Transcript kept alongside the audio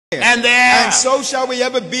And so shall we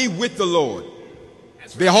ever be with the Lord.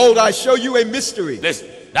 Behold, I show you a mystery. Listen,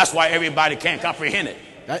 that's why everybody can't comprehend it.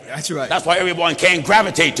 That's right. That's why everyone can't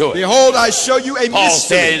gravitate to it. Behold, I show you a mystery. Paul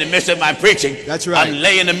said in the midst of my preaching, that's right, I'm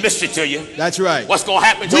laying the mystery to you. That's right. What's going to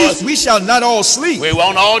happen to us? We shall not all sleep. We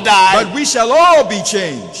won't all die. But we shall all be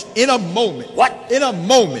changed in a moment. What? In a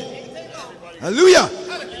moment. Hallelujah.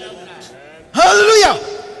 Hallelujah.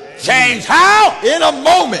 Change how? In a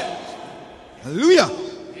moment. Hallelujah.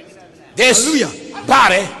 This hallelujah,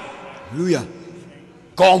 body, hallelujah,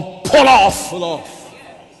 gonna pull off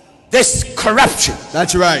this corruption.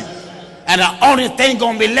 That's right. And the only thing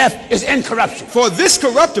gonna be left is incorruption. For this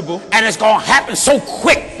corruptible, and it's gonna happen so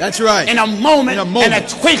quick. That's right. In a moment, in a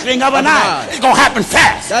twinkling of an eye. It's gonna happen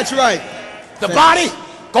fast. That's right. The body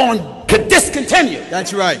going to discontinue.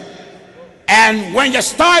 That's right. And when you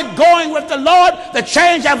start going with the Lord, the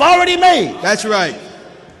change have already made. That's right.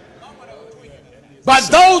 But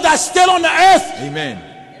those that still on the earth, amen,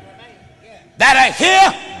 that are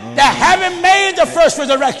here, that haven't made the first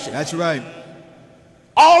resurrection. That's right.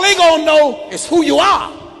 All they gonna know is who you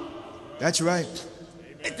are. That's right.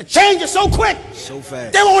 The change is so quick, so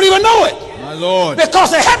fast, they won't even know it. My Lord.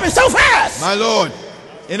 Because it happens so fast. My Lord.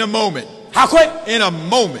 In a moment. How quick? In a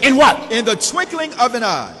moment. In what? In the twinkling of an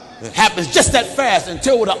eye. It happens just that fast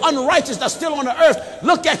until the unrighteous that's still on the earth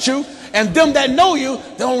look at you, and them that know you,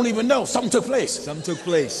 they don't even know something took place. Something took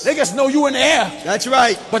place. They just know you in the air. That's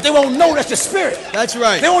right. But they won't know that's your spirit. That's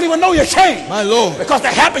right. They won't even know you're changed. My Lord. Because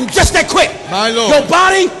they happen just that quick. My Lord. Your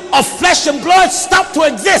body of flesh and blood stopped to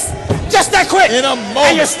exist just that quick. In a moment.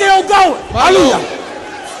 And you're still going. My Hallelujah.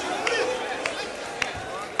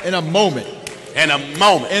 Lord. In a moment. In a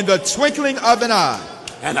moment. In the twinkling of an eye.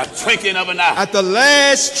 In the twinkling of an eye. At the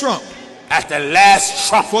last trump. At the last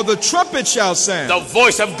trump. For the trumpet shall sound. The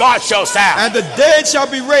voice of God shall sound. And the dead shall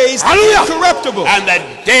be raised incorruptible. And the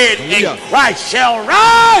dead in Christ shall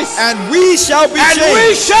rise. And we shall be changed. And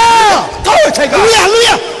we shall. Glory to God.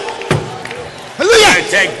 Hallelujah. Hallelujah. Glory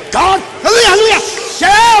to God. Hallelujah. Hallelujah.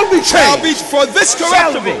 Shall be changed. Shall be for this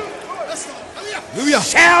corruptible. Hallelujah.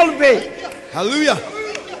 Shall be. Hallelujah.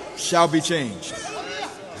 Shall be changed.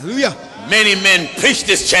 Hallelujah. Many men preach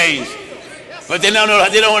this change, but they don't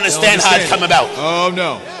understand how it come about. Oh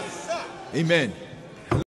no. Amen.